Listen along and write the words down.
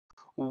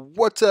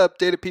What's up,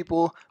 data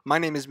people? My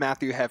name is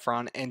Matthew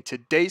Heffron, and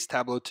today's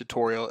Tableau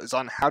tutorial is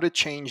on how to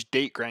change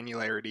date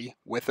granularity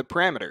with a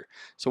parameter.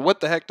 So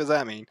what the heck does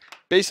that mean?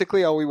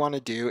 Basically, all we want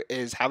to do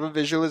is have a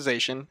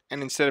visualization,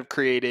 and instead of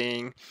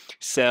creating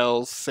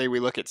cells, say we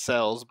look at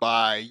cells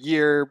by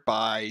year,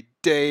 by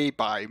day,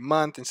 by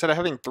month, instead of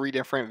having 3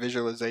 different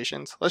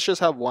visualizations, let's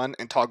just have one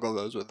and toggle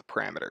those with a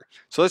parameter.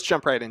 So let's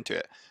jump right into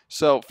it.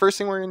 So first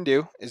thing we're going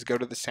to do is go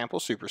to the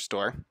sample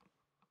superstore.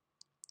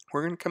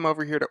 We're going to come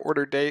over here to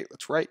order date.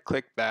 Let's right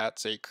click that,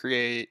 say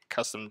create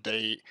custom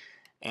date,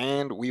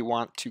 and we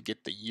want to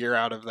get the year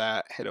out of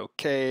that. Hit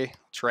OK.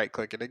 Let's right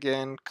click it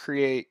again,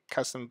 create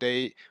custom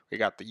date. We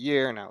got the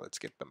year. Now let's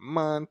get the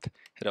month.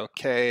 Hit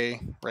OK.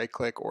 Right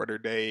click, order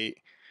date,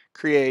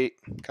 create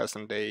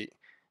custom date,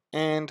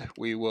 and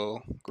we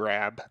will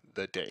grab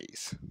the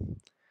days.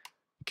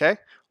 Okay,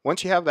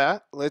 once you have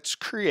that, let's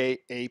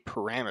create a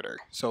parameter.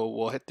 So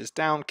we'll hit this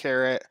down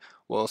caret,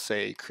 we'll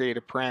say create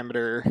a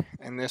parameter,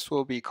 and this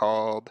will be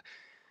called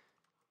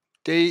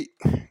date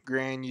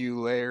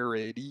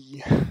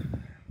granularity.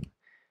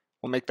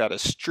 We'll make that a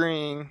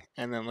string,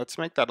 and then let's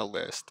make that a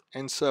list.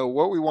 And so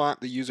what we want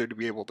the user to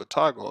be able to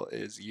toggle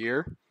is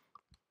year,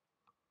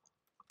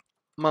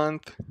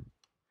 month,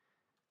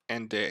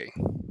 and day.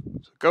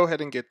 So go ahead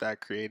and get that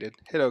created,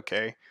 hit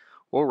OK.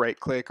 We'll right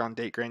click on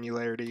date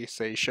granularity,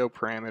 say show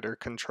parameter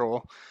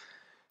control.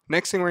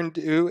 Next thing we're going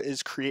to do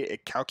is create a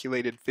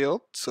calculated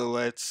field. So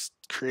let's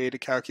create a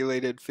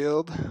calculated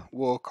field.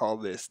 We'll call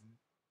this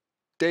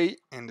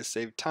date, and to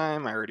save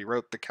time, I already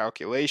wrote the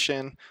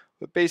calculation.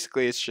 But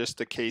basically it's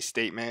just a case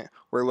statement.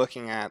 We're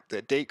looking at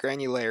the date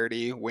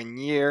granularity, when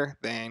year,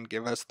 then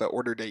give us the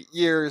order date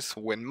years,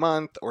 when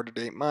month, order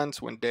date months,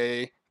 when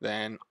day,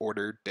 then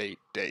order date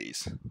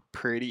days.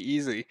 Pretty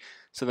easy.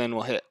 So then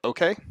we'll hit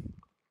OK.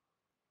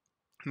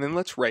 And then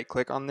let's right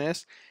click on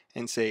this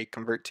and say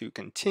convert to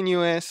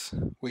continuous.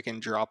 We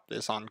can drop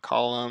this on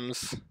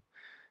columns.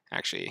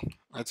 Actually,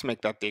 let's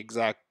make that the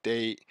exact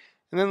date.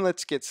 And then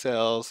let's get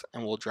cells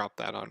and we'll drop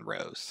that on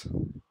rows.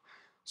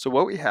 So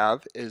what we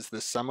have is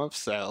the sum of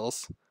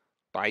cells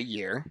by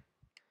year.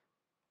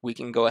 We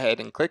can go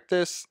ahead and click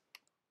this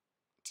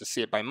to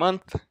see it by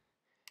month.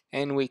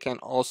 And we can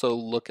also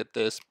look at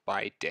this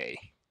by day.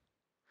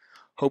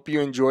 Hope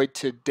you enjoyed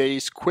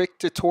today's quick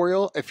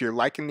tutorial. If you're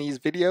liking these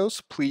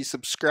videos, please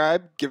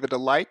subscribe, give it a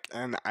like,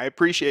 and I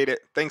appreciate it.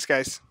 Thanks,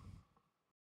 guys.